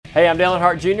Hey, I'm Dale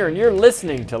Earnhardt Jr., and you're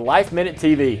listening to Life Minute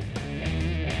TV.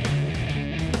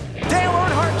 Dale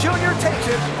Earnhardt Jr. takes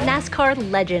it.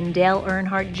 NASCAR legend Dale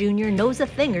Earnhardt Jr. knows a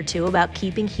thing or two about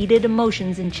keeping heated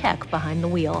emotions in check behind the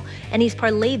wheel, and he's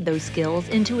parlayed those skills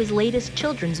into his latest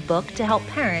children's book to help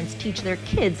parents teach their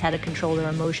kids how to control their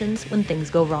emotions when things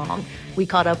go wrong. We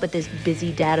caught up with this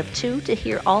busy dad of two to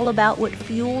hear all about what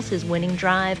fuels his winning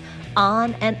drive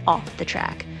on and off the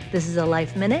track. This is a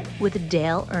Life Minute with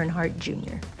Dale Earnhardt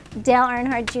Jr. Dale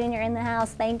Earnhardt Jr. in the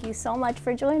house. Thank you so much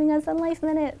for joining us on Life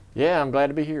Minute. Yeah, I'm glad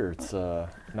to be here. It's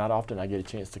not often I get a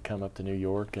chance to come up to New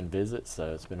York and visit,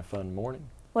 so it's been a fun morning.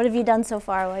 What have you done so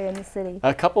far while you're in the city?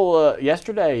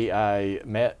 Yesterday I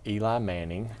met Eli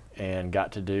Manning and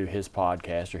got to do his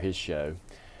podcast or his show,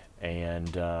 and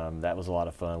that was a lot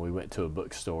of fun. We went to a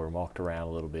bookstore and walked around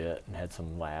a little bit and had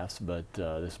some laughs, but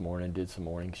this morning did some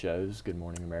morning shows, Good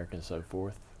Morning America and so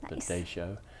forth, Nice. The Day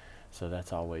Show. So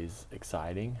that's always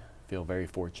exciting. Feel very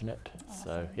fortunate. Awesome.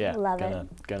 So yeah, Love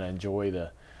gonna enjoy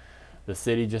the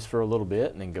city just for a little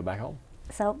bit and then go back home.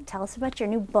 So tell us about your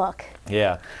new book.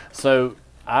 Yeah. So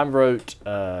I wrote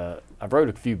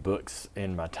a few books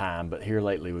in my time, but here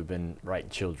lately we've been writing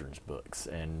children's books,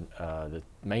 and the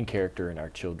main character in our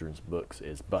children's books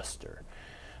is Buster.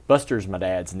 Buster's my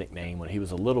dad's nickname when he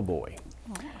was a little boy.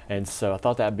 And so I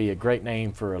thought that'd be a great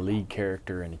name for a lead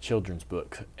character in a children's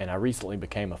book. And I recently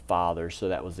became a father, so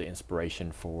that was the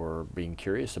inspiration for being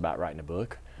curious about writing a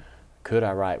book. Could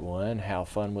I write one? How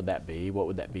fun would that be? What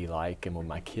would that be like? And would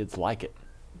my kids like it?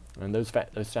 And those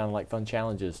sound like fun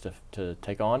challenges to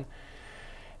take on.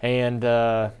 And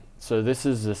so this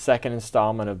is the second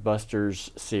installment of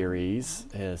Buster's series.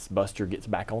 As Buster Gets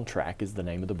Back on Track is the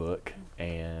name of the book.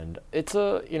 And it's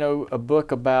a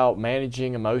book about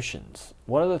managing emotions.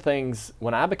 One of the things,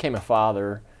 when I became a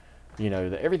father,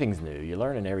 everything's new. You're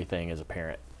learning everything as a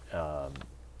parent.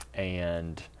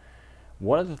 And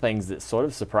one of the things that sort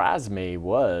of surprised me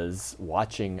was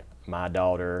watching my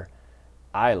daughter,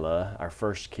 Isla, our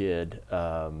first kid,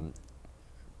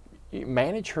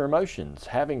 manage her emotions,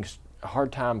 having a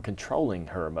hard time controlling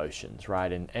her emotions,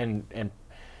 right? And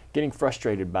getting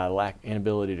frustrated by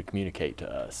inability to communicate to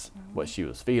us what she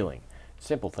was feeling.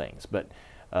 Simple things, but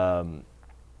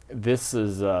this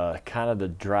is kind of the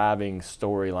driving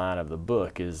storyline of the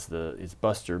book is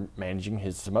Buster managing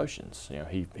his emotions.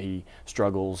 He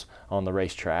struggles on the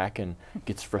racetrack and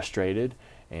gets frustrated,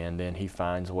 and then he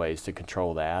finds ways to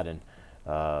control that,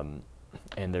 and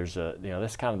there's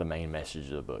that's kind of the main message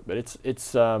of the book. But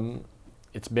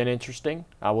it's been interesting.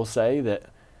 I will say that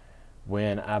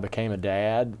when I became a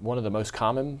dad, one of the most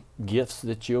common gifts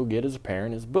that you'll get as a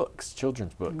parent is books,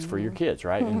 children's books for your kids,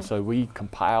 right? And so we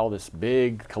compile this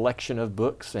big collection of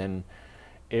books, and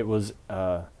it was,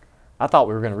 I thought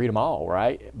we were going to read them all,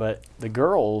 right? But the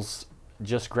girls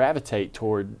just gravitate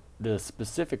toward the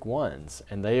specific ones,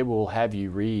 and they will have you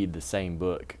read the same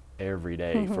book every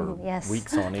day for Yes.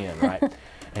 weeks on end, right?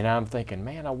 And I'm thinking,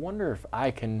 man, I wonder if I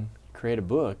can create a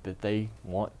book that they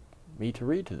want me to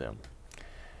read to them.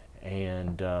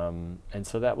 And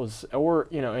so that was,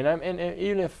 and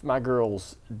even if my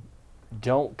girls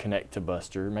don't connect to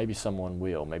Buster, maybe someone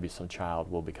will, maybe some child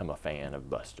will become a fan of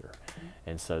Buster.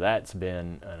 And so that's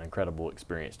been an incredible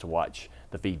experience to watch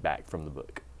the feedback from the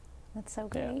book. That's so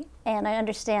great. Yeah. And I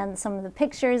understand some of the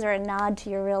pictures are a nod to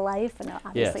your real life, and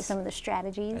obviously Yes. some of the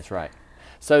strategies. That's right.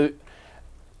 So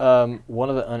one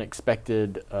of the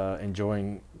unexpected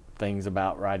enjoying things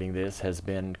about writing this has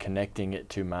been connecting it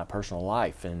to my personal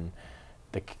life, and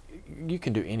you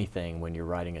can do anything when you're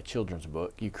writing a children's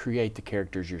book. You create the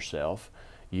characters yourself.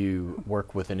 You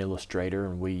work with an illustrator,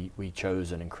 and we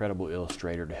chose an incredible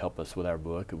illustrator to help us with our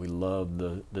book. We love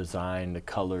the design, the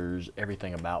colors,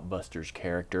 everything about Buster's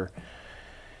character.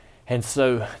 And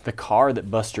so the car that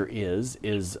Buster is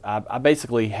I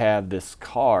basically have this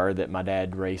car that my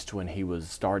dad raced when he was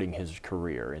starting his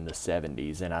career in the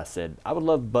 70s, and I said, I would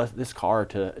love this car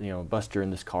to, Buster in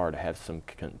this car to have some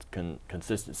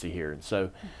consistency here. And so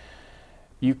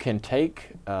you can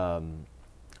take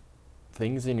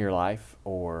things in your life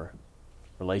or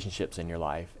relationships in your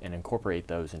life and incorporate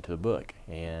those into the book.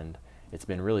 And it's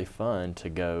been really fun to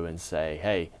go and say,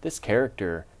 hey, this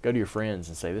character, go to your friends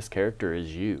and say, this character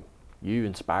is you. You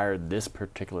inspired this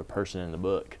particular person in the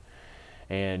book.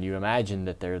 And you imagine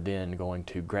that they're then going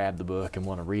to grab the book and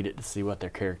want to read it to see what their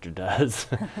character does.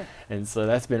 And so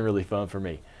that's been really fun for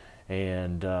me.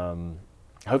 And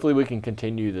hopefully we can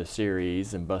continue the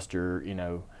series. And Buster,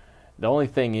 the only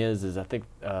thing is I think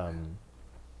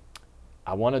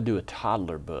I want to do a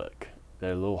toddler book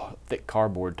they're little thick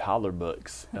cardboard toddler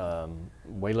books,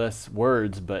 way less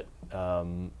words, but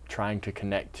trying to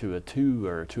connect to a 2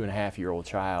 or 2.5-year-old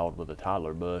child with a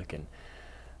toddler book and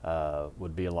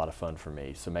would be a lot of fun for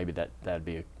me. So maybe that'd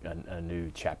be a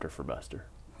new chapter for Buster.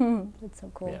 That's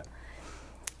so cool. Yeah.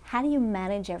 How do you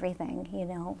manage everything,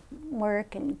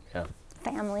 work and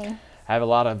family? I have a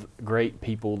lot of great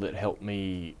people that help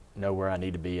me know where I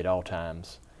need to be at all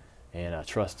times, and I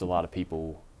trust a lot of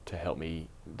people to help me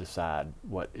decide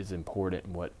what is important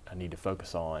and what I need to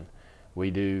focus on.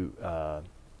 We do a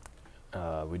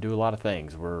lot of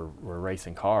things. We're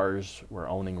racing cars, we're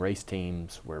owning race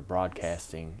teams, we're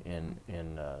broadcasting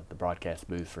in the broadcast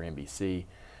booth for NBC,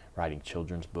 writing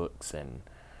children's books, and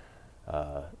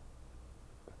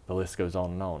the list goes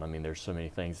on and on. I mean, there's so many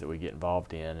things that we get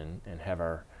involved in and have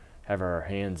our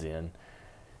hands in,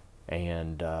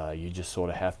 and you just sort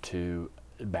of have to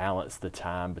balance the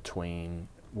time between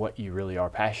what you really are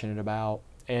passionate about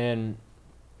and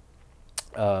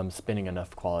spending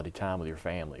enough quality time with your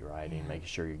family, right? And making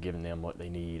sure you're giving them what they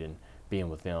need and being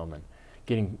with them and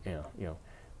getting,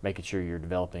 making sure you're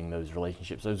developing those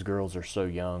relationships. Those girls are so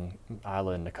young.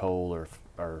 Isla and Nicole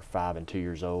are 5 and 2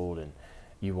 years old, and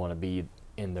you want to be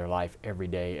in their life every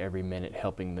day, every minute,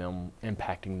 helping them,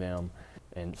 impacting them.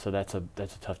 And so that's a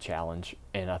tough challenge.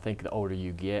 And I think the older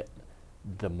you get,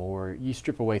 the more you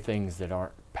strip away things that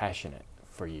aren't passionate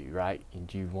for you, right?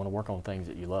 And you want to work on things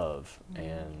that you love,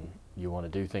 and you want to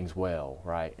do things well,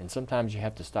 right? And sometimes you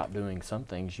have to stop doing some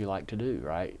things you like to do,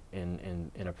 right?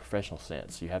 In a professional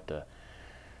sense, you have to,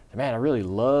 man, I really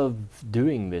love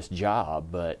doing this job,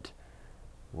 but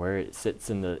where it sits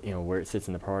in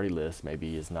the priority list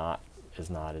maybe is not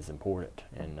as important,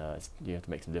 and you have to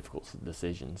make some difficult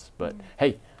decisions. But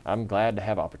hey, I'm glad to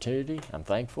have opportunity. I'm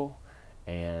thankful,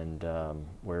 and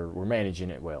we're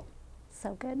managing it well.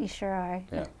 So good, you sure are.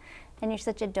 Yeah. And you're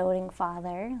such a doting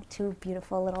father. 2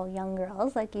 beautiful little young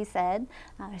girls, like you said.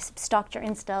 I stalked your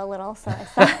Insta a little, so I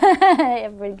saw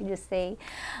everybody could just see.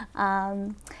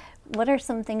 What are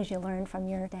some things you learned from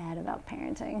your dad about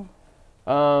parenting?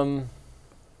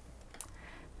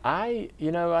 I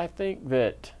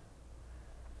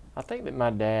think that my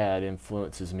dad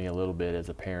influences me a little bit as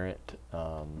a parent,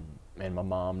 and my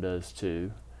mom does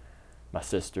too. My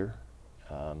sister,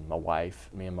 my wife,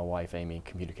 me and my wife Amy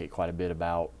communicate quite a bit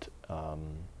about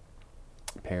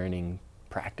parenting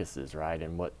practices, right?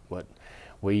 And what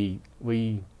we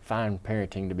find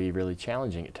parenting to be really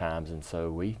challenging at times, and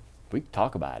so we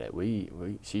talk about it.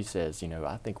 She says,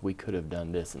 I think we could have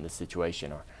done this in this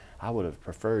situation, or I would have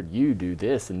preferred you do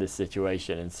this in this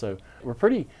situation. And so we're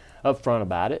pretty upfront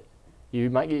about it. You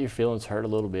might get your feelings hurt a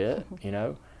little bit,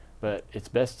 but it's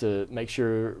best to make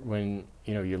sure when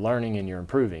you're learning and you're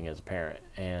improving as a parent,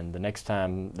 and the next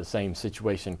time the same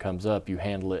situation comes up, you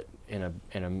handle it in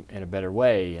a better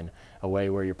way, and a way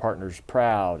where your partner's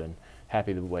proud and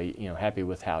happy happy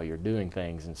with how you're doing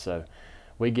things. And so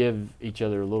we give each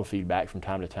other a little feedback from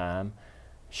time to time,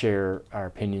 share our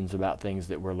opinions about things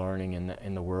that we're learning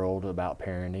in the world about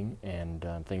parenting, and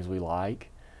things we like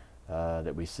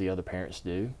that we see other parents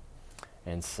do.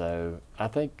 And so I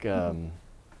think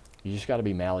you just got to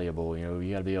be malleable.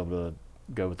 You got to be able to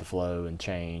go with the flow and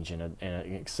change and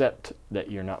accept that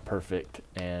you're not perfect,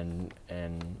 and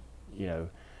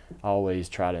always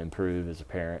try to improve as a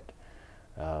parent,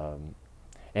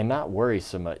 and not worry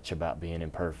so much about being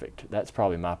imperfect. That's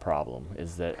probably my problem,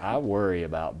 is that I worry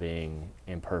about being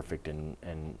imperfect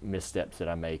and missteps that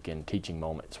I make in teaching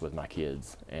moments with my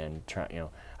kids. And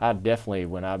I definitely,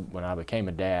 when I became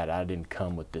a dad, I didn't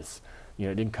come with this,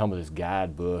 it didn't come with this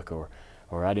guidebook, or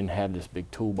I didn't have this big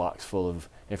toolbox full of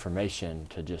information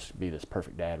to just be this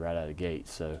perfect dad right out of the gate.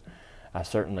 So I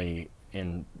certainly,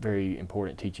 in very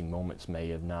important teaching moments, may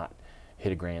have not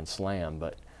hit a grand slam,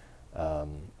 but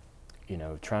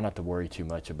try not to worry too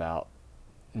much about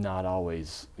not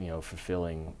always,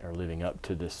 fulfilling or living up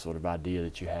to this sort of idea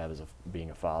that you have as being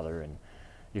a father. And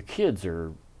your kids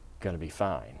are going to be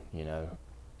fine,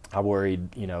 I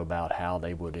worried, about how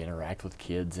they would interact with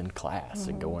kids in class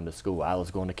and going to school. I was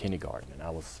going to kindergarten, and I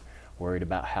was worried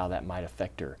about how that might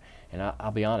affect her. And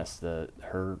I'll be honest,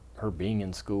 her being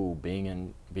in school, being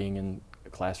in a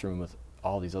classroom with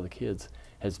all these other kids,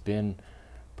 has been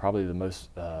probably the most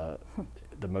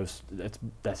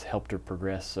that's helped her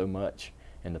progress so much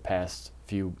in the past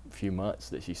few months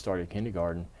that she started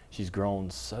kindergarten. She's grown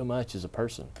so much as a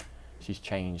person. She's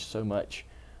changed so much,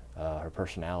 her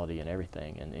personality and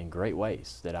everything, and in great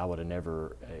ways that I would have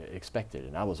never expected.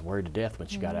 And I was worried to death when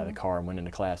she got out of the car and went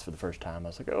into class for the first time. I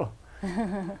was like, oh,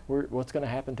 what's going to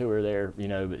happen to her there?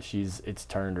 But it's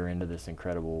turned her into this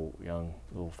incredible young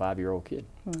little 5-year-old kid.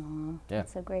 Aww, yeah.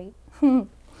 That's so great.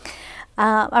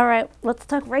 All right, let's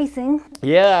talk racing.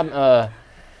 Yeah,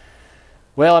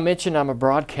 well, I mentioned I'm a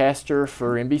broadcaster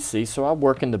for NBC, so I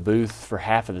work in the booth for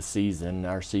half of the season.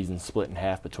 Our season's split in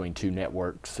half between 2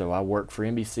 networks, so I work for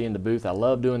NBC in the booth. I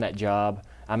love doing that job.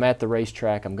 I'm at the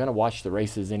racetrack. I'm going to watch the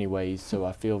races anyways, so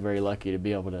I feel very lucky to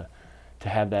be able to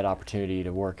have that opportunity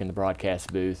to work in the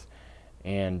broadcast booth.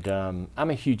 And I'm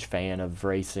a huge fan of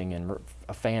racing and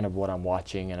a fan of what I'm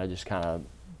watching, and I just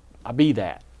I be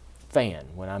that fan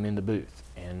when I'm in the booth,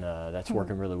 and that's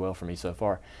working really well for me so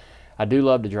far. I do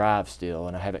love to drive still,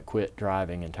 and I haven't quit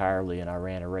driving entirely, and I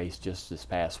ran a race just this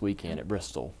past weekend at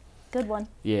Bristol. Good one.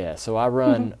 Yeah, so I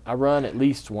run at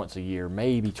least once a year,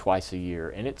 maybe twice a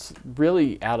year, and it's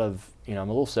really out of, I'm a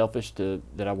little selfish that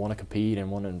I want to compete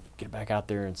and want to get back out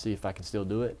there and see if I can still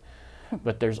do it.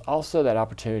 But there's also that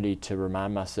opportunity to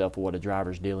remind myself of what a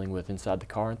driver's dealing with inside the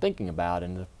car and thinking about,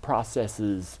 and the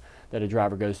processes that a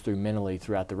driver goes through mentally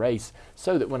throughout the race,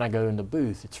 so that when I go in the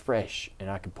booth, it's fresh and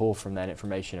I can pull from that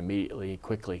information immediately,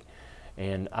 quickly.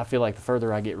 And I feel like the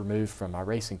further I get removed from my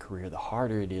racing career, the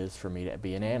harder it is for me to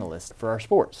be an analyst for our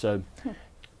sport. So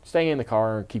staying in the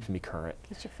car keeps me current.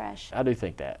 Keeps you fresh. I do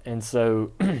think that. And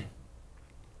so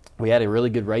we had a really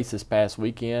good race this past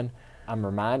weekend. I'm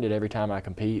reminded every time I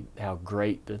compete how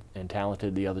great and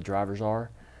talented the other drivers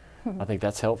are. I think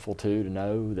that's helpful too, to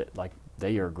know that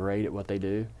they are great at what they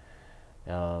do.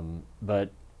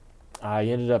 But I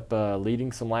ended up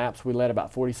leading some laps. We led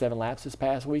about 47 laps this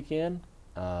past weekend.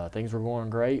 Things were going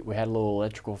great. We had a little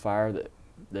electrical fire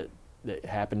that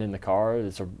happened in the car.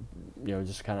 It's a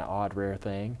just kind of odd, rare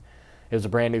thing. It was a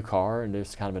brand new car, and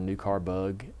there's kind of a new car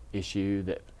bug issue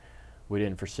that we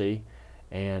didn't foresee.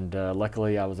 And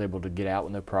luckily, I was able to get out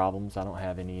with no problems. I don't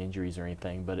have any injuries or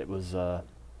anything, but it was a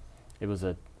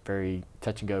very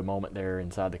touch and go moment there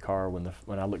inside the car when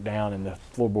I looked down and the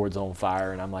floorboard's on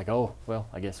fire, and I'm like, oh well,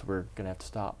 I guess we're gonna have to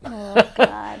stop. Oh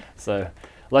God. So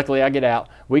luckily I get out.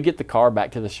 We get the car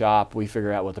back to the shop. We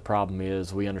figure out what the problem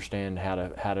is. We understand how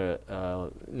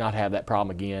to not have that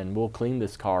problem again. We'll clean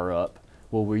this car up.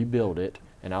 We'll rebuild it,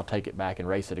 and I'll take it back and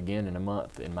race it again in a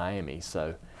month in Miami.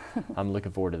 So I'm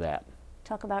looking forward to that.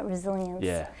 Talk about resilience.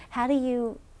 Yeah. How do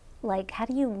you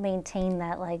maintain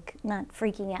that, not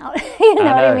freaking out? You know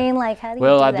what I mean? How do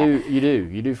you do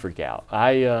that? You do freak out.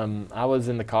 I was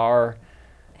in the car,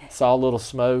 saw a little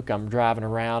smoke. I'm driving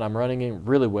around. I'm running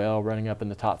really well, running up in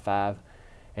the top 5,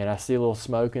 and I see a little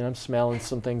smoke, and I'm smelling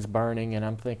some things burning, and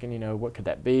I'm thinking, what could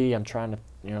that be? I'm trying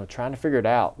to figure it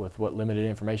out with what limited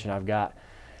information I've got.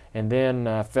 And then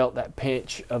I felt that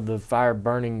pinch of the fire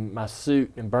burning my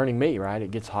suit and burning me, right? It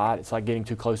gets hot. It's like getting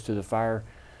too close to the fire,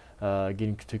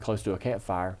 getting too close to a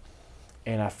campfire.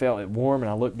 And I felt it warm, and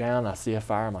I looked down, and I see a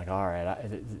fire. I'm like, all right,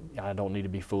 I don't need to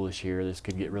be foolish here. This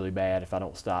could get really bad if I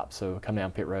don't stop. So I come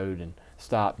down pit road and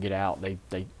stop, get out. They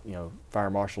fire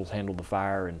marshals handled the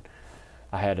fire, and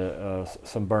I had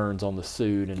some burns on the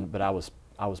suit, but I was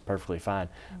perfectly fine.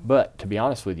 But to be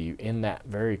honest with you, in that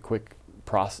very quick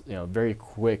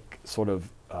sort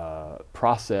of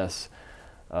process,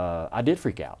 I did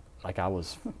freak out. I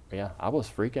was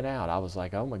freaking out. I was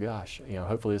like, oh my gosh,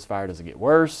 hopefully this fire doesn't get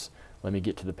worse. Let me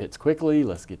get to the pits quickly.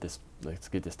 Let's get this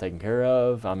taken care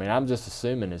of. I mean, I'm just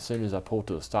assuming as soon as I pull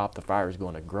to a stop, the fire is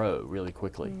going to grow really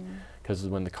quickly, because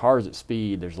when the car is at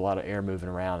speed, there's a lot of air moving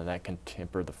around, and that can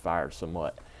temper the fire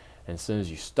somewhat. And as soon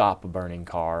as you stop a burning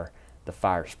car, the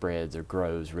fire spreads or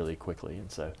grows really quickly.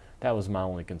 And so that was my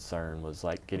only concern, was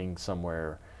getting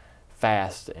somewhere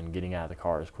fast and getting out of the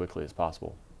car as quickly as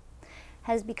possible.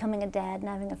 Has becoming a dad and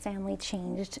having a family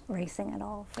changed racing at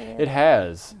all for you? It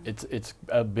has. It's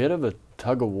a bit of a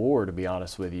tug of war, to be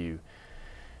honest with you,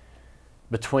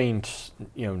 between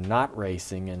not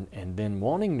racing and then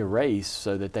wanting to race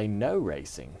so that they know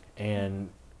racing.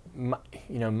 And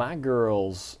my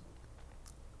girls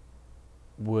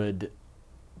would,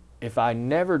 if I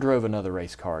never drove another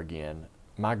race car again,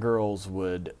 my girls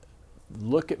would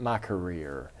look at my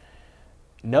career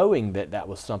knowing that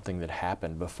was something that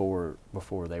happened before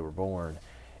they were born,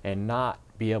 and not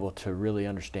be able to really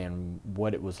understand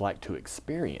what it was like to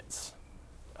experience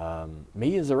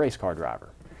me as a race car driver.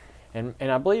 And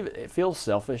I believe it feels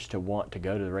selfish to want to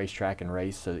go to the racetrack and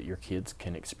race so that your kids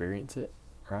can experience it,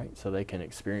 right? So they can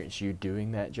experience you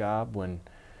doing that job when,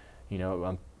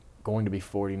 I'm going to be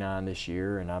 49 this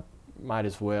year, and I might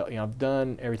as well, I've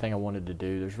done everything I wanted to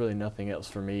do. There's really nothing else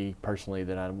for me personally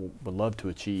that I would love to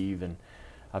achieve, and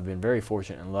I've been very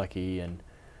fortunate and lucky. And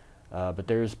but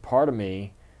there's part of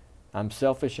me, I'm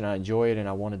selfish and I enjoy it and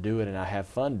I want to do it and I have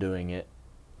fun doing it,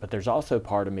 but there's also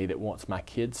part of me that wants my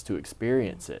kids to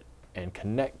experience it and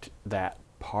connect that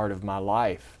part of my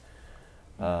life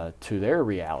to their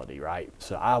reality, right?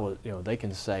 So I was, they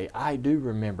can say, I do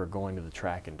remember going to the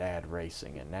track and Dad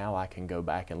racing, and now I can go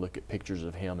back and look at pictures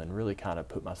of him and really kind of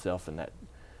put myself in that,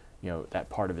 that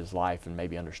part of his life and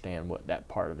maybe understand what that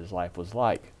part of his life was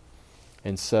like.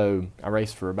 And so I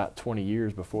raced for about 20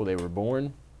 years before they were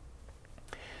born.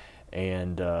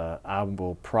 And I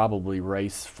will probably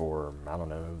race for, I don't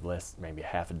know, maybe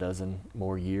half a dozen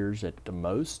more years at the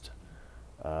most.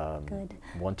 Good.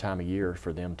 One time a year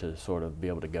for them to sort of be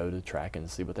able to go to the track and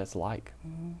see what that's like.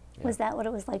 Mm-hmm. Yeah. Was that what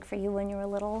it was like for you when you were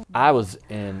little? I was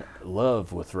in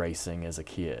love with racing as a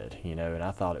kid, and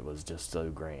I thought it was just so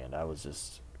grand. I was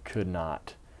just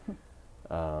couldn't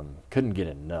get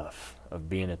enough of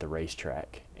being at the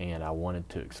racetrack, and I wanted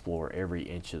to explore every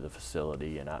inch of the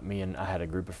facility. And I had a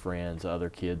group of friends, other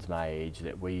kids my age,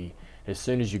 that as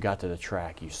soon as you got to the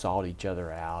track, you sought each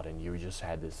other out, and you just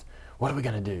had this, what are we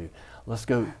going to do? Let's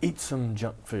go eat some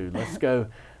junk food. Let's go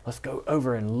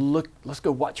over and look. Let's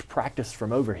go watch practice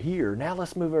from over here. Now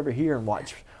let's move over here and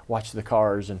watch the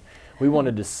cars. And we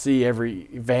wanted to see every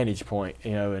vantage point,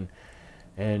 and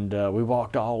we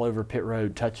walked all over pit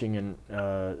road, touching and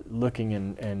looking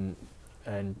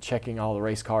and checking all the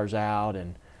race cars out.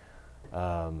 And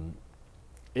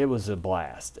it was a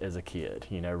blast as a kid,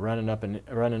 running up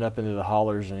into the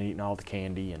haulers and eating all the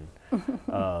candy. And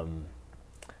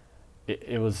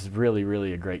it was really,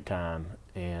 really a great time.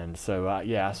 And so,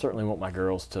 I certainly want my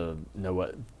girls to know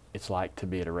what it's like to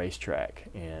be at a racetrack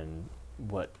and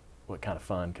what kind of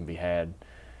fun can be had,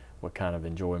 what kind of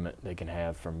enjoyment they can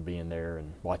have from being there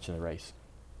and watching the race.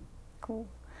 Cool.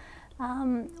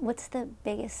 What's the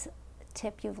biggest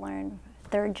tip you've learned,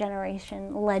 third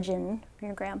generation legend,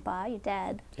 your grandpa, your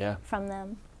dad, from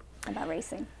them about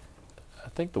racing? I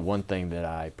think the one thing that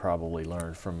I probably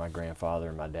learned from my grandfather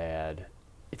and my dad,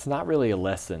 it's not really a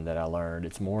lesson that I learned.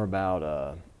 It's more about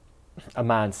a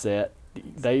mindset.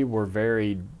 They were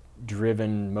very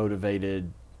driven,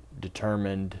 motivated,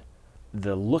 determined.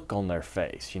 The look on their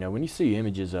face, when you see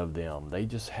images of them, they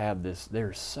just have this,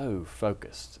 they're so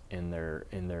focused in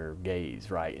their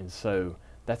gaze, right? And so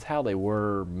that's how they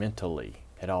were mentally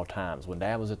at all times. When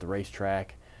Dad was at the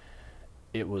racetrack,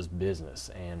 it was business,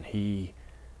 and he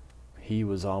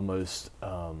was almost,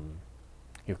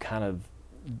 kind of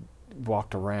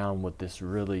walked around with this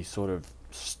really sort of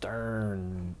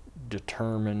stern,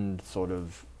 determined sort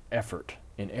of effort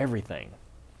in everything.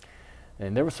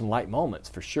 And there were some light moments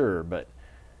for sure, but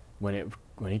when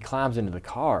he climbs into the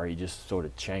car, he just sort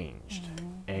of changed.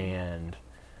 Mm-hmm. And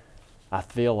I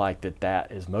feel like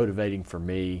that is motivating for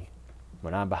me.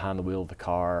 When I'm behind the wheel of the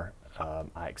car,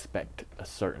 I expect a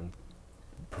certain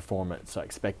performance. I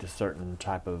expect a certain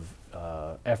type of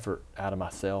effort out of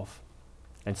myself.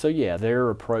 And so, their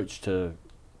approach to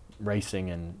racing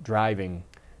and driving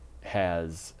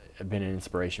has been an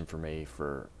inspiration for me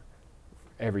for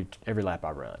every lap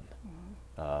I run.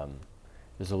 Mm-hmm.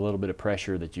 There's a little bit of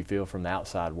pressure that you feel from the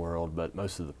outside world, but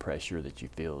most of the pressure that you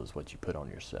feel is what you put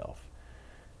on yourself.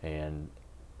 And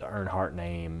the Earnhardt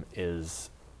name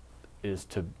is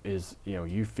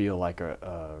you feel like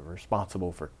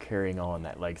responsible for carrying on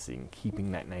that legacy and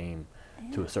keeping that name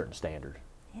to a certain standard.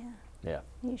 Yeah.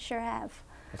 You sure have.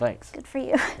 Well, thanks. Good for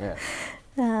you. Yeah.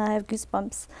 I have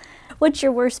goosebumps. What's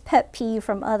your worst pet peeve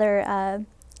from other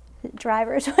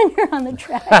drivers when you're on the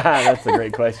track? That's a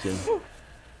great question.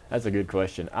 That's a good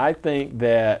question. I think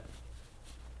that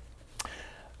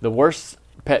the worst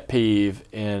pet peeve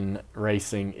in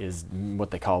racing is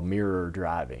what they call mirror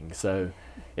driving. So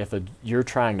if you're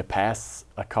trying to pass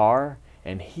a car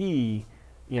and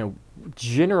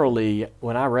generally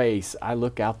when I race, I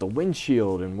look out the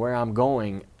windshield and where I'm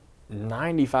going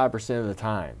 95% of the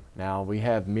time. Now we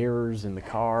have mirrors in the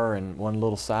car and one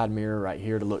little side mirror right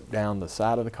here to look down the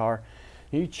side of the car.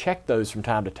 You check those from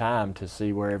time to time to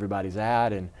see where everybody's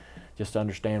at and just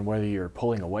understand whether you're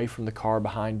pulling away from the car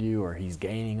behind you or he's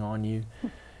gaining on you.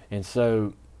 And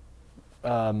so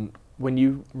when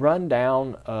you run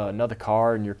down another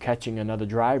car and you're catching another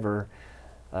driver,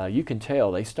 you can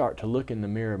tell they start to look in the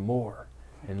mirror more.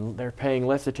 And they're paying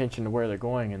less attention to where they're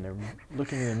going, and they're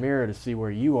looking in the mirror to see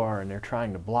where you are, and they're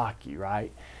trying to block you,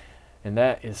 right? And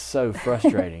that is so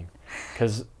frustrating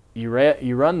because you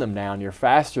run them down, you're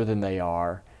faster than they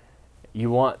are. You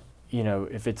want,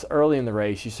 if it's early in the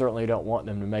race, you certainly don't want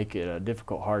them to make it a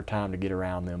difficult, hard time to get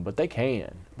around them, but they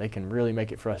can. They can really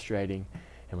make it frustrating.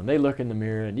 And when they look in the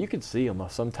mirror, and you can see them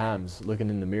sometimes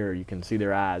looking in the mirror, you can see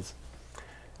their eyes.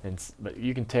 But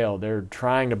you can tell they're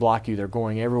trying to block you. They're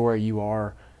going everywhere you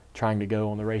are, trying to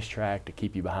go on the racetrack to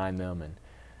keep you behind them,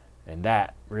 and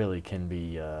that really can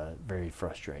be very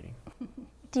frustrating.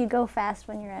 Do you go fast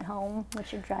when you're at home?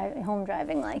 What's your home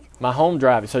driving like? My home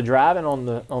driving, so driving on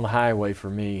the highway for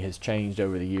me has changed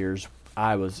over the years.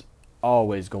 I was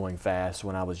always going fast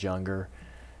when I was younger,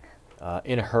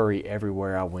 in a hurry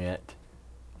everywhere I went,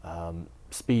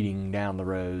 speeding down the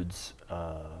roads,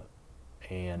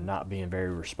 and not being very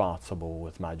responsible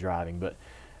with my driving. But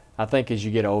I think as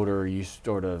you get older, you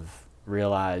sort of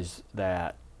realize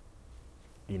that,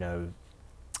 you know,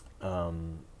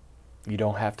 you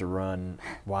don't have to run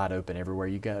wide open everywhere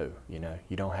you go. You know,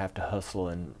 you don't have to hustle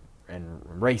and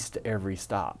race to every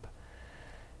stop.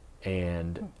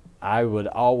 And I would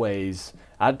always,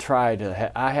 I'd try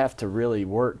to, I have to really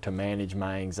work to manage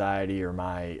my anxiety or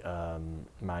my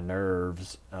my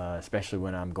nerves, especially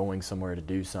when I'm going somewhere to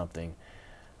do something,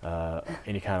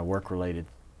 any kind of work-related,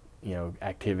 you know,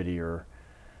 activity, or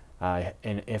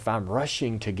and if I'm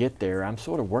rushing to get there, I'm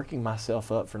sort of working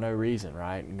myself up for no reason,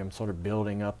 right? And I'm sort of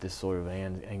building up this sort of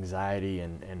anxiety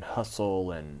and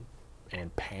hustle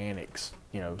and panics,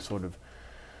 you know, sort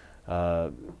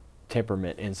of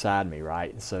temperament inside me,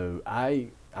 right? And so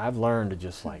I've learned to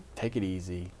just like take it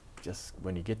easy. Just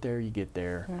when you get there, you get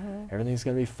there. Mm-hmm. Everything's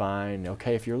gonna be fine.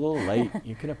 Okay, if you're a little late,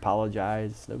 you can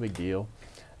apologize. No big deal.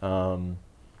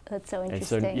 That's so And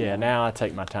interesting. so, yeah, now I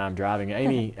take my time driving.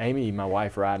 Amy, my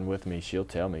wife, riding with me, she'll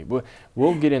tell me.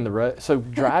 We'll get in the road. So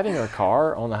driving a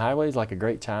car on the highway is like a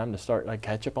great time to start, like,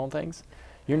 catch up on things.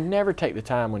 You never take the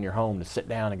time when you're home to sit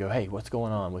down and go, hey, what's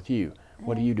going on with you?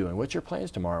 What are you doing? What's your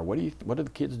plans tomorrow? What are the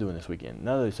kids doing this weekend?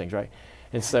 None of those things, right?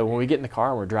 And so when we get in the car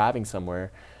and we're driving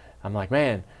somewhere, I'm like,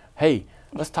 man, hey,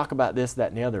 let's talk about this, that,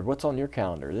 and the other. What's on your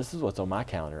calendar? This is what's on my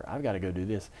calendar. I've got to go do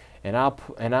this. And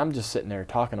I'm just sitting there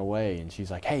talking away, and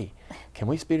she's like, hey, can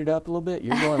we speed it up a little bit?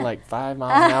 You're going like 5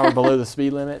 miles an hour below the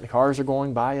speed limit. The cars are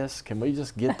going by us. Can we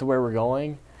just get to where we're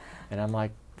going? And I'm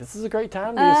like, this is a great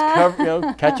time to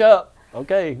just catch up.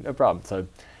 Okay, no problem. So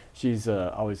she's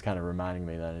always kind of reminding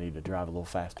me that I need to drive a little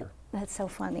faster. That's so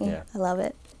funny. Yeah. I love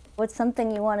it. What's something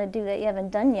you want to do that you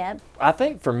haven't done yet? I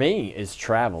think for me is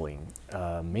traveling.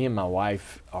 Me and my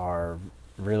wife are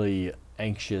really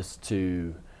anxious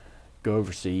to go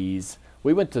overseas.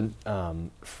 We went to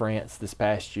France this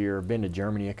past year, been to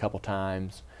Germany a couple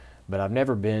times, but I've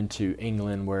never been to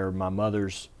England, where my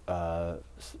mother's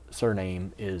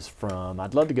surname is from.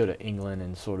 I'd love to go to England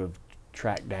and sort of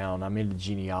track down. I'm into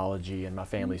genealogy and my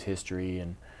family's history,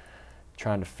 and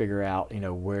trying to figure out, you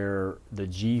know, where the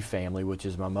G family, which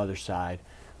is my mother's side,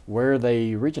 where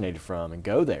they originated from, and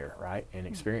go there, right, and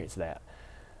experience that.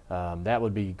 That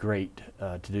would be great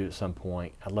to do at some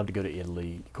point. I'd love to go to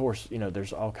Italy. Of course, you know,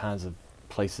 there's all kinds of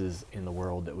places in the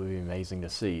world that would be amazing to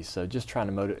see. So just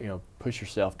trying to push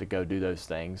yourself to go do those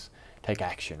things, take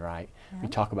action, right? Yeah. We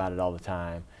talk about it all the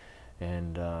time,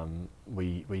 and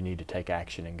we need to take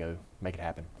action and go make it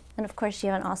happen. And of course, you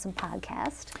have an awesome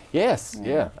podcast. Yes,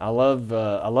 yeah. I love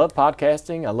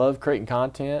podcasting. I love creating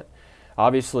content.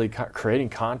 Obviously, creating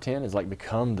content has like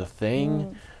become the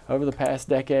thing over the past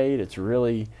decade. It's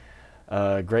really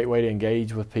a great way to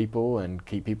engage with people and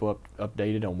keep people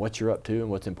updated on what you're up to and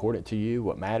what's important to you,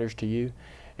 what matters to you.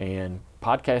 And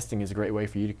podcasting is a great way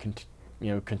for you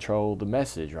to control the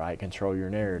message, right? Control your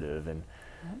narrative, and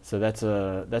so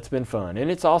that's been fun. And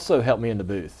it's also helped me in the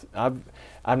booth.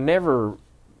 I've never,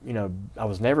 I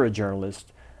was never a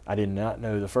journalist. I did not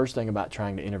know the first thing about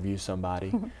trying to interview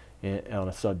somebody on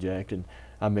a subject, and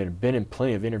I've been in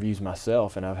plenty of interviews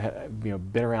myself, and I've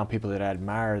been around people that I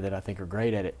admire that I think are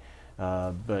great at it,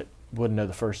 but wouldn't know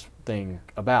the first thing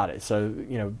about it. So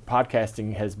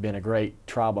podcasting has been a great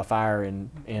trial by fire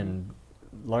in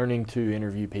learning to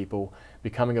interview people,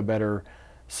 becoming a better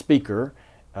speaker,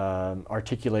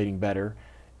 articulating better,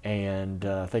 and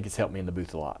I think it's helped me in the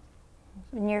booth a lot.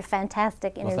 And you're a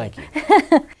fantastic interview. Well,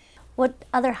 thank you. What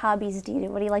other hobbies do you do?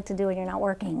 What do you like to do when you're not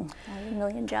working? I have a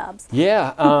million jobs.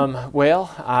 Yeah, well,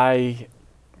 I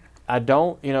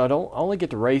don't only get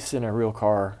to race in a real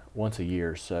car once a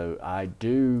year, so I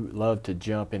do love to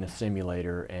jump in a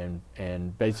simulator,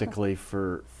 and basically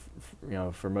for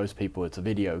most people it's a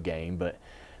video game, but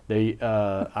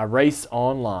I race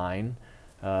online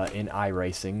in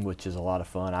iRacing, which is a lot of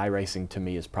fun. iRacing to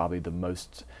me is probably the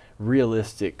most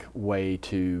realistic way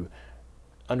to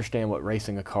understand what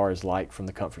racing a car is like from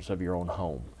the comforts of your own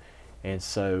home. And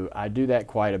so I do that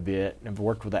quite a bit. I've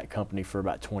worked with that company for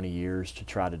about 20 years to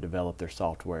try to develop their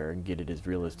software and get it as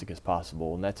realistic as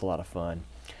possible, and that's a lot of fun.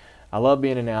 I love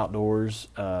being in outdoors,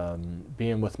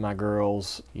 being with my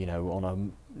girls, on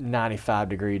a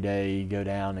 95-degree day, go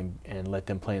down and let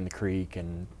them play in the creek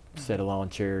and set a lawn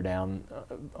chair down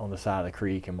on the side of the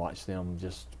creek and watch them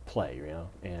just play,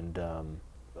 and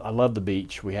I love the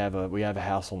beach. We have a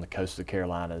house on the coast of the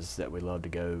Carolinas that we love to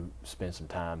go spend some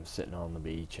time sitting on the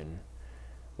beach, and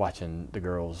watching the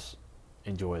girls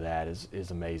enjoy that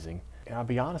is amazing. And I'll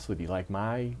be honest with you, like,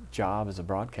 my job as a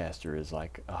broadcaster is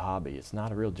like a hobby. It's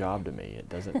not a real job to me. It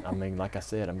doesn't, I mean, like I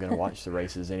said, I'm going to watch the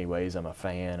races anyways. I'm a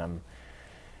fan.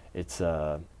 It's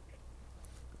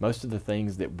most of the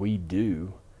things that we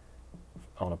do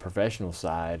on a professional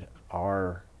side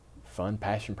are fun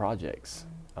passion projects.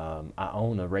 I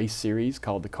own a race series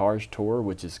called the Cars Tour,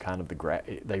 which is kind of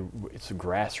it's a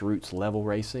grassroots level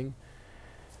racing.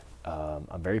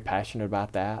 I'm very passionate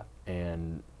about that,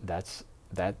 and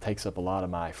that takes up a lot of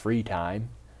my free time.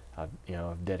 I've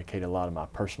dedicated a lot of my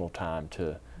personal time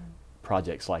to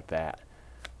projects like that,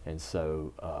 and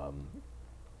so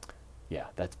yeah,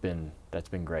 that's been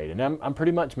great. And I'm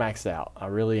pretty much maxed out. I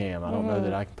really am. I don't know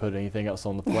that I can put anything else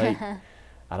on the plate.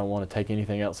 I don't want to take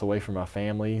anything else away from my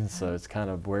family, and so it's kind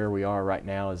of where we are right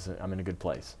now. I'm in a good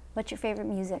place. What's your favorite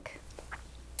music?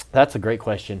 That's a great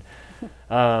question.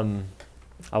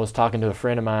 I was talking to a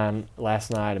friend of mine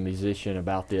last night, a musician,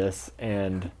 about this,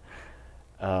 and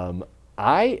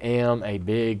I am a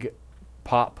big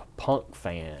pop punk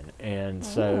fan, and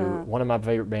so one of my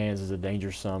favorite bands is A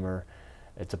Dangerous Summer.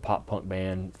 It's a pop punk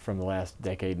band from the last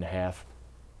decade and a half.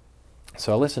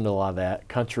 So I listen to a lot of that.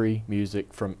 Country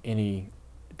music from any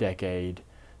decade,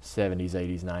 70s,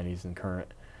 80s, 90s, and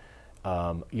current.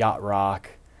 Yacht rock,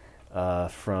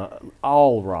 from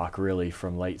all rock really,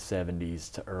 from late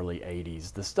 70s to early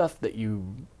 80s. The stuff that you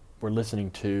were listening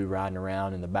to riding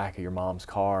around in the back of your mom's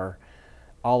car,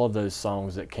 all of those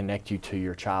songs that connect you to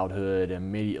your childhood,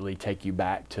 immediately take you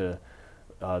back to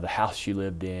the house you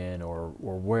lived in, or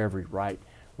wherever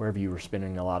you were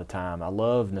spending a lot of time. I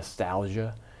love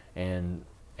nostalgia and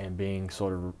being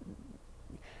sort of,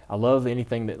 I love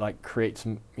anything that like creates,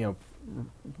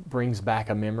 brings back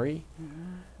a memory.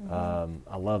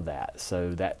 I love that.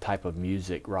 So that type of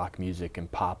music, rock music and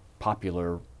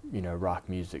popular, rock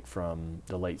music from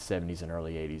the late 70s and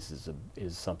early 80s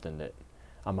is something that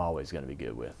I'm always going to be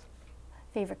good with.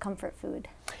 Favorite comfort food?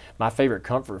 My favorite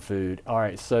comfort food, all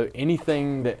right, so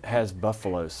anything that has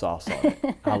buffalo sauce on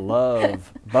it. I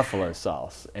love buffalo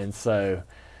sauce, and so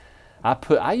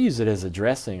I use it as a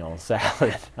dressing on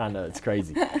salad. I know, it's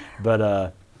crazy, but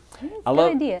I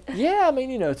love. Good idea. Yeah, I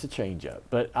mean, it's a change up,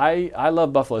 but I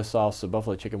love buffalo sauce, so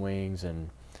buffalo chicken wings, and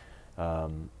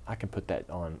I can put that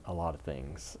on a lot of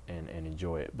things and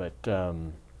enjoy it. But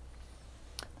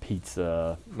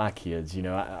pizza, my kids,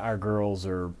 our girls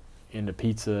are into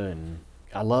pizza, and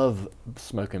I love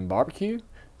smoking barbecue,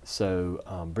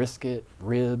 so brisket,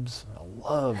 ribs. I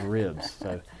love ribs,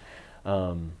 so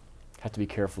have to be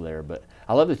careful there. But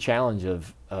I love the challenge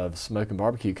of smoking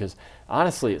barbecue, because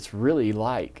honestly, it's really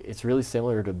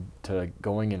similar to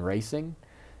going and racing.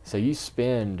 So you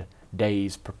spend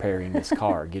days preparing this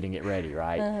car, getting it ready,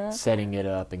 right? Setting it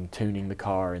up and tuning the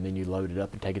car, and then you load it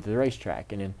up and take it to the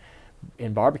racetrack. And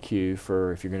in barbecue, if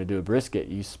you're going to do a brisket,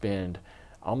 you spend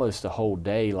almost a whole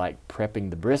day like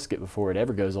prepping the brisket before it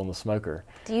ever goes on the smoker.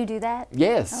 Do you do that?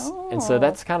 Yes. Oh. And so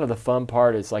that's kind of the fun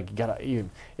part. It's like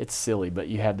it's silly, but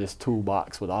you have this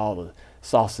toolbox with all the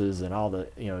sauces and all the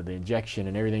the injection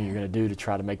and everything you're going to do to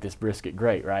try to make this brisket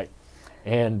great, right?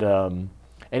 And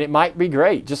it might be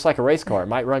great, just like a race car. It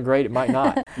might run great, it might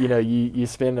not. You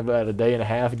spend about a day and a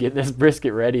half getting this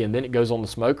brisket ready, and then it goes on the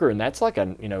smoker, and that's like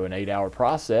an 8-hour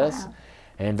process. Wow.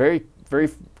 And very, very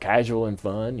casual and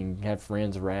fun. You can have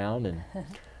friends around,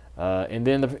 and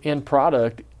then the end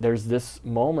product, there's this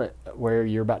moment where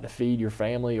you're about to feed your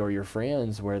family or your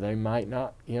friends where they might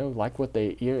not, like what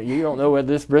they, you don't know whether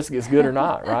this brisket's good or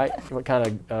not, right? What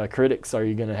kind of critics are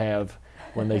you going to have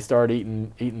when they start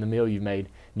eating the meal you've made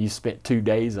and you spent 2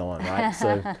 days on, right?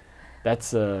 So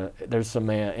that's there's some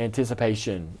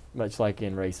anticipation, much like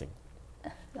in racing.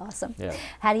 Awesome. Yeah.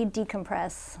 How do you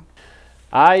decompress?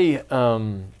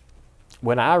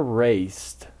 When I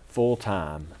raced full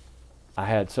time, I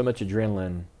had so much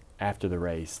adrenaline after the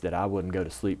race that I wouldn't go to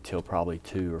sleep till probably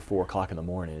 2 or 4 o'clock in the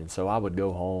morning. And so I would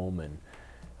go home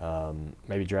and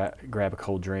maybe grab a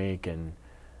cold drink and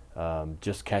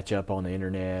just catch up on the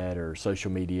internet or social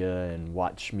media and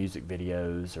watch music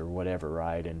videos or whatever,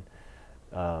 right? And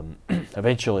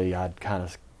eventually I'd kind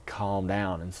of calm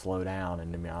down and slow down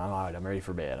and all right, I'm ready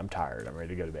for bed. I'm tired. I'm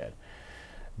ready to go to bed.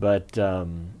 But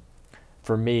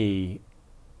for me,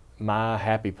 my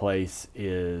happy place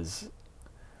is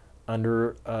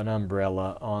under an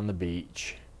umbrella on the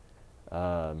beach,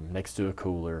 next to a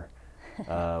cooler,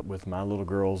 with my little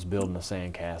girls building a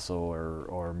sandcastle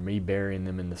or me burying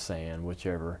them in the sand,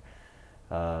 whichever.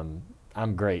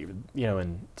 I'm great,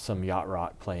 and some yacht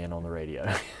rock playing on the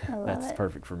radio. That's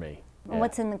perfect for me. Yeah.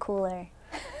 What's in the cooler?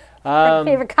 Um,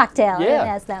 Favorite cocktail? I yeah. didn't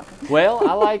ask that one. Well,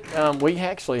 I like, we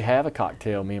actually have a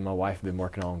cocktail me and my wife have been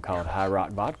working on called High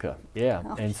Rock Vodka. Yeah,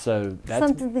 and so that's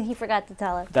Something that he forgot to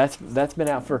tell us. that's been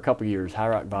out for a couple years. High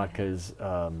Rock Vodka is,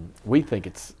 we think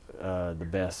it's the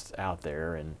best out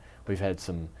there, and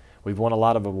we've won a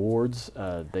lot of awards.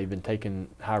 They've been taking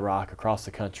High Rock across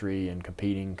the country and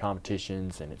competing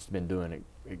competitions, and it's been doing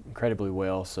incredibly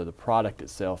well. So the product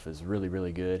itself is really,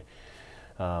 really good.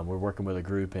 We're working with a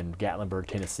group in Gatlinburg,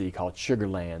 Tennessee called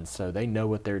Sugarland, so they know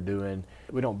what they're doing.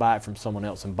 We don't buy it from someone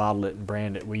else and bottle it and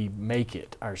brand it. We make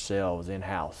it ourselves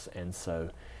in-house, and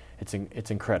so it's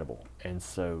incredible. And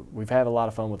so we've had a lot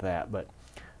of fun with that. But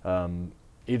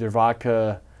either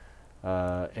vodka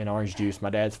and orange juice.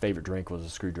 My dad's favorite drink was a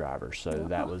screwdriver, so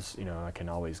that was, I can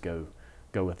always go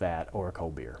with that, or a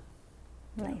cold beer.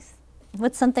 Nice.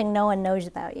 What's something no one knows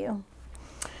about you?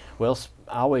 Well,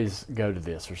 I always go to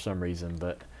this for some reason,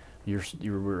 but you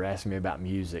were asking me about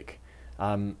music.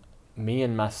 Me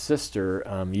and my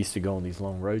sister used to go on these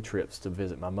long road trips to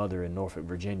visit my mother in Norfolk,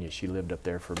 Virginia. She lived up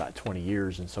there for about 20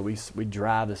 years, and so we'd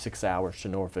drive the 6 hours to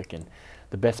Norfolk, and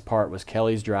the best part was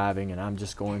Kelly's driving, and I'm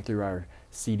just going through our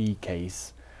CD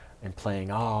case and playing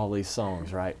all these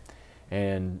songs, right?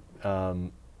 And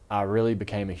I really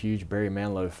became a huge Barry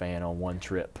Manilow fan on one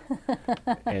trip.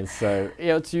 And so,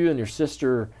 it's you and your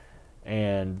sister,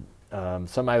 and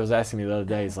somebody was asking me the other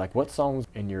day, it's like, what songs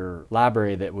in your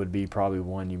library that would be probably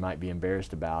one you might be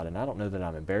embarrassed about? And I don't know that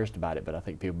I'm embarrassed about it, but I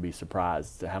think people would be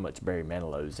surprised at how much Barry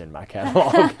Manilow's in my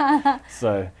catalog.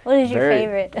 So, what is your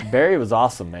favorite? Barry was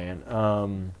awesome, man.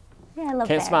 Yeah, I love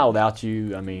Can't Barry. Smile Without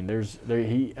You. I mean,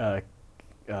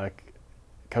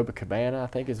 Copacabana, I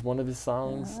think, is one of his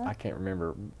songs. I can't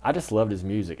remember. I just loved his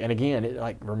music, and again, it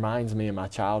like reminds me of my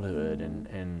childhood,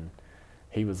 and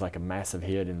he was like a massive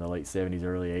hit in the late 70s,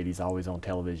 early 80s, always on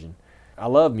television. I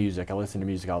love music. I listen to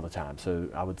music all the time, so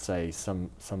I would say some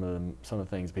of the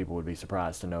things people would be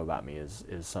surprised to know about me is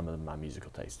some of my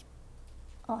musical taste.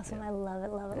 Awesome. Yeah. I love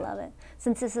it, love it, love it.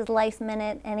 Since this is Life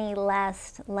Minute, any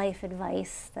last life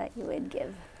advice that you would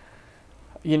give?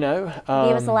 You gave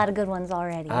us a lot of good ones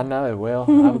already. I know. Well,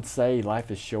 I would say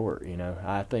life is short.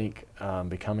 I think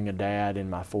becoming a dad in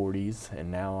my 40s,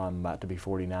 and now I'm about to be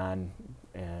 49,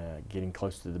 getting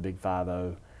close to the big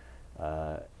 50.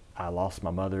 I lost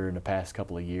my mother in the past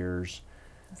couple of years.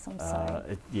 So I'm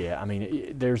sorry.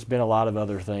 There's been a lot of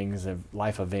other things,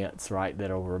 life events, right,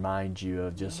 that'll remind you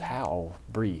of just how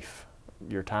brief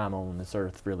your time on this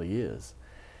earth really is.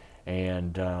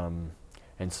 And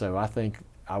so I think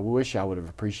I wish I would have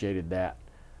appreciated that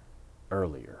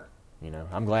earlier.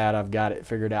 I'm glad I've got it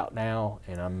figured out now,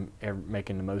 and I'm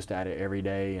making the most out of it every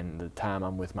day, and the time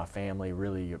I'm with my family,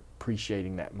 really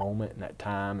appreciating that moment and that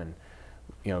time. And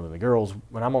the girls,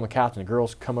 when I'm on the couch and the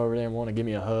girls come over there and want to give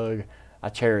me a hug, I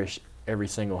cherish every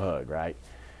single hug, right?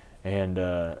 And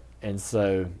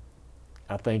so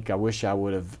I think I wish I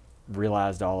would have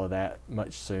realized all of that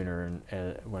much sooner,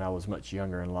 and when I was much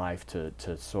younger in life, to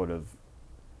sort of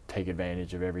take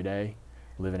advantage of every day,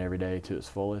 living every day to its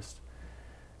fullest,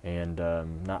 and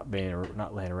not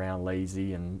laying around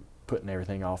lazy and putting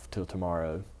everything off till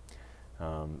tomorrow.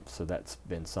 So that's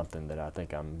been something that I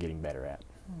think I'm getting better at.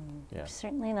 Yeah. You're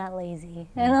certainly not lazy.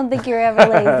 I don't think you're ever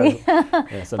lazy.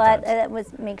 But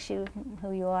it makes you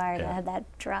who you are, to have that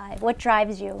drive. What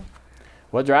drives you?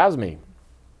 What drives me?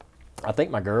 I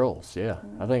think my girls, yeah.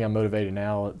 I think I'm motivated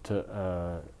now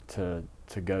to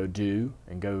go do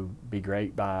and go be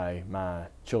great by my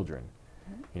children.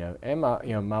 And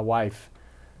my wife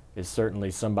is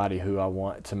certainly somebody who I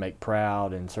want to make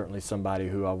proud, and certainly somebody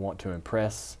who I want to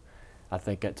impress. I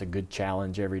think that's a good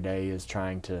challenge every day, is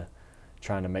trying to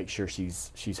make sure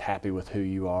she's happy with who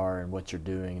you are and what you're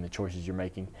doing and the choices you're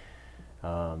making.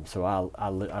 So I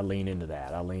lean into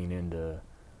that. I lean into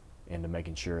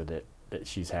making sure that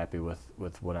she's happy with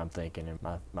what I'm thinking and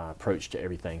my approach to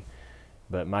everything.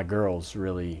 But my girls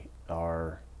really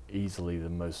are easily the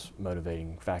most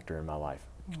motivating factor in my life.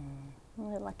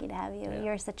 We're lucky to have you. Yeah.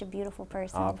 You're such a beautiful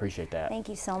person. I appreciate that. Thank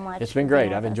you so much. It's been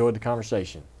great. I've enjoyed the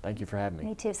conversation. Thank you for having me.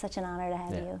 Me too. Such an honor to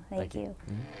have you. Thank you.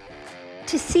 Mm-hmm.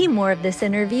 To see more of this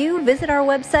interview, visit our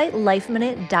website,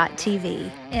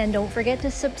 lifeminute.tv. And don't forget to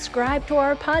subscribe to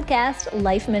our podcast,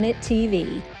 Life Minute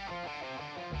TV.